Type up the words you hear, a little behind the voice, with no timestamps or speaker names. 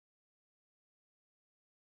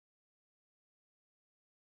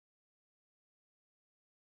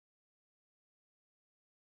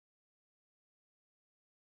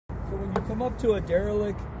come up to a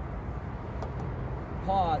derelict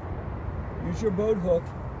pot, use your boat hook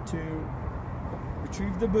to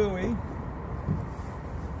retrieve the buoy,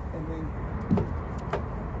 and then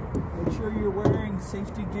make sure you're wearing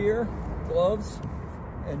safety gear, gloves,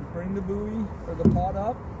 and bring the buoy or the pot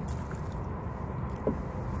up.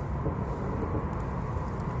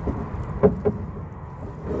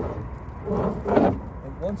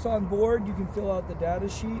 And once on board, you can fill out the data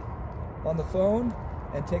sheet on the phone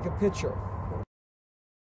and take a picture.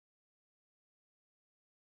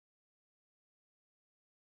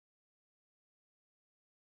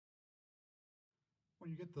 When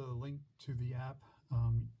you get the link to the app,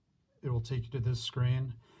 it will take you to this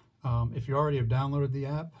screen. If you already have downloaded the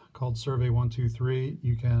app called Survey123,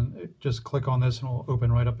 you can just click on this and it will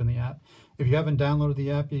open right up in the app. If you haven't downloaded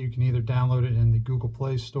the app yet, you can either download it in the Google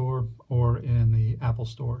Play Store or in the Apple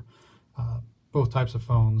Store. Both types of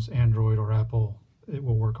phones, Android or Apple, it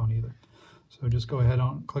will work on either. So just go ahead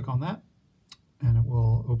and click on that and it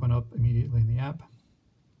will open up immediately in the app.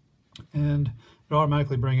 And it'll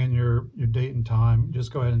automatically bring in your date and time.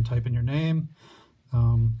 Just go ahead and type in your name,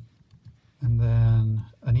 and then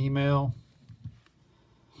an email,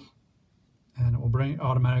 and it will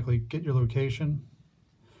automatically get your location.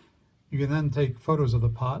 You can then take photos of the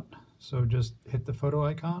pot, so just hit the photo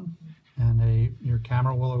icon and your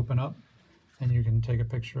camera will open up and you can take a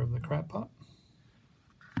picture of the crab pot.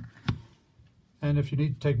 And if you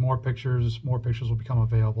need to take more pictures will become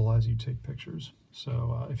available as you take pictures.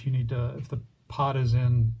 So if you need to, if the pot is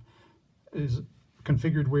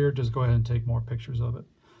configured weird, just go ahead and take more pictures of it.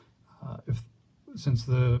 Since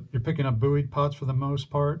you're picking up buoyed pots for the most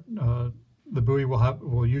part, the buoy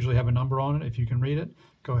will usually have a number on it. If you can read it,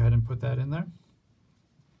 go ahead and put that in there.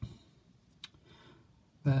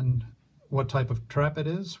 Then what type of trap it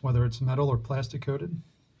is, whether it's metal or plastic coated,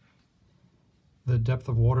 the depth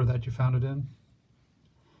of water that you found it in.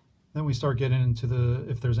 Then we start getting into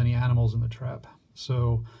if there's any animals in the trap.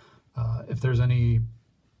 So if there's any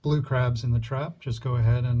blue crabs in the trap, just go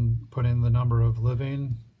ahead and put in the number of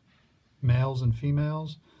living males and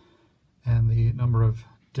females and the number of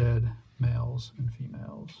dead males and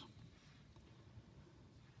females.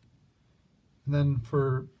 And then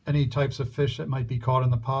for any types of fish that might be caught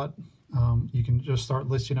in the pot, you can just start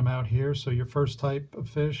listing them out here. So your first type of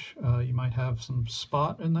fish, you might have some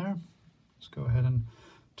spot in there. Just go ahead and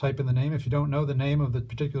type in the name. If you don't know the name of the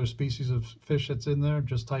particular species of fish that's in there,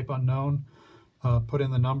 just type unknown, put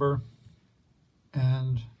in the number,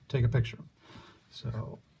 and take a picture.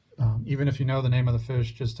 So even if you know the name of the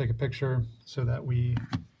fish, just take a picture so that we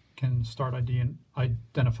can start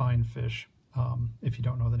identifying fish if you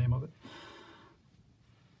don't know the name of it.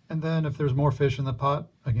 And then if there's more fish in the pot,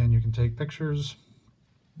 again, you can take pictures.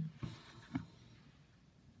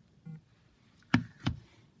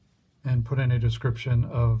 And put in a description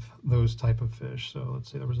of those type of fish. So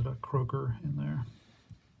let's say there was a croaker in there.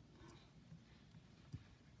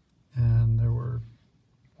 And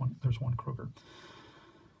there's one croaker.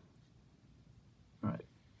 All right.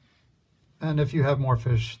 And if you have more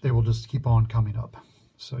fish, they will just keep on coming up.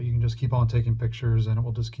 So you can just keep on taking pictures and it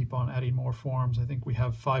will just keep on adding more forms. I think we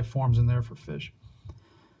have 5 forms in there for fish.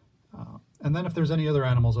 And then if there's any other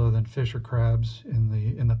animals other than fish or crabs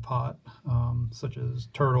in the pot, such as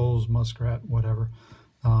turtles, muskrat, whatever,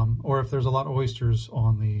 or if there's a lot of oysters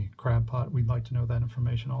on the crab pot, we'd like to know that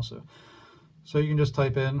information also. So you can just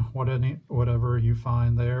type in whatever you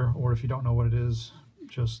find there, or if you don't know what it is,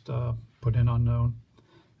 just put in unknown.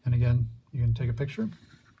 And again, you can take a picture.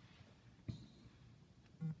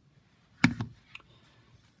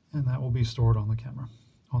 And that will be stored on the camera,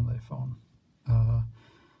 on the phone.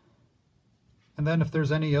 And then if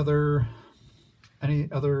there's any other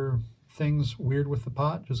things weird with the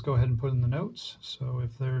pot, just go ahead and put in the notes. So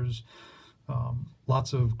if there's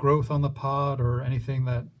lots of growth on the pot or anything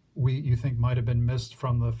that you think might have been missed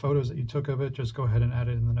from the photos that you took of it, just go ahead and add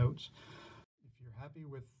it in the notes. If you're happy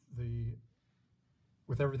with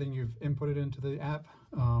everything you've inputted into the app,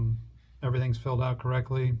 everything's filled out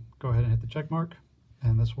correctly, go ahead and hit the check mark,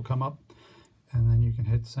 and this will come up. And then you can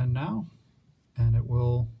hit send now, and it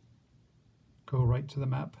will go right to the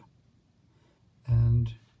map.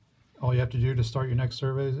 And all you have to do to start your next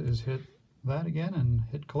survey is hit that again and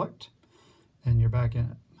hit collect, and you're back in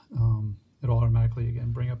it. It'll automatically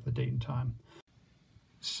again bring up the date and time.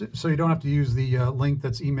 So you don't have to use the link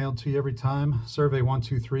that's emailed to you every time.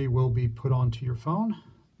 Survey123 will be put onto your phone,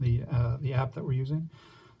 the app that we're using.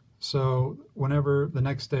 So whenever the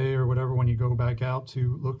next day or whatever, when you go back out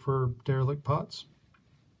to look for derelict pots,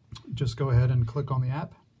 just go ahead and click on the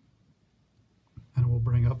app and it will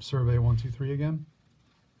bring up Survey123 again.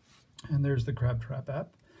 And there's the Crab Trap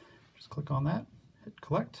app. Just click on that, hit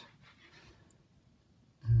collect,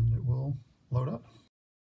 and it will load up.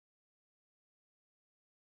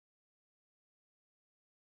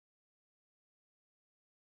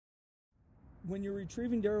 When you're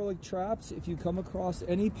retrieving derelict traps, if you come across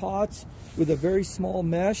any pots with a very small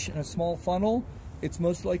mesh and a small funnel, it's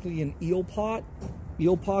most likely an eel pot.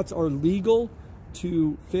 Eel pots are legal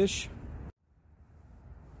to fish,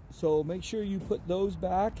 so make sure you put those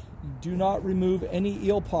back. Do not remove any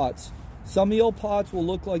eel pots. Some eel pots will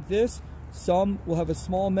look like this, some will have a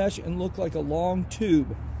small mesh and look like a long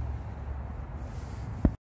tube.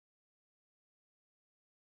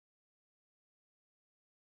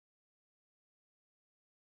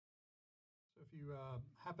 If you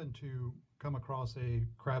happen to come across a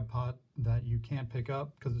crab pot that you can't pick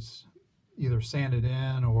up because it's either sanded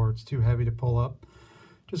in or it's too heavy to pull up,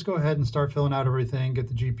 just go ahead and start filling out everything, get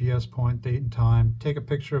the GPS point, date and time, take a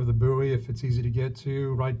picture of the buoy if it's easy to get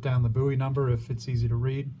to, write down the buoy number if it's easy to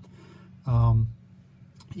read.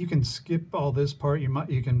 You can skip all this part.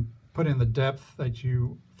 You can put in the depth that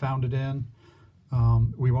you found it in.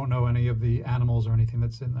 We won't know any of the animals or anything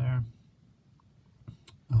that's in there.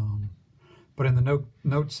 But in the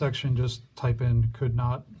notes section, just type in could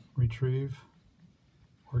not retrieve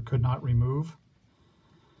or could not remove.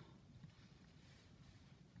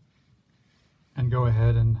 And go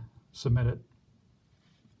ahead and submit it.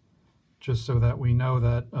 Just so that we know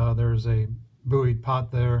that there's a buoyed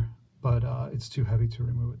pot there, but it's too heavy to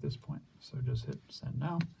remove at this point. So just hit send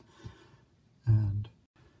now. And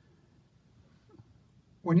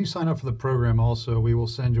when you sign up for the program also, we will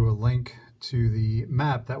send you a link to the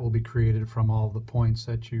map that will be created from all the points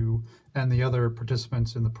that you and the other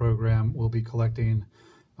participants in the program will be collecting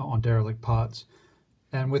on derelict pots.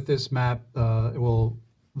 And with this map,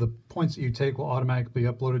 the points that you take will automatically be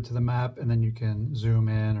uploaded to the map, and then you can zoom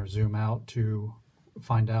in or zoom out to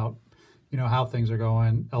find out, how things are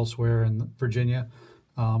going elsewhere in Virginia,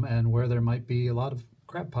 and where there might be a lot of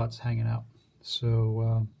crab pots hanging out.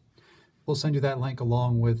 So we'll send you that link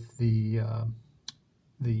along with the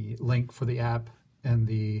link for the app and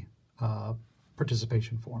the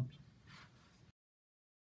participation forms.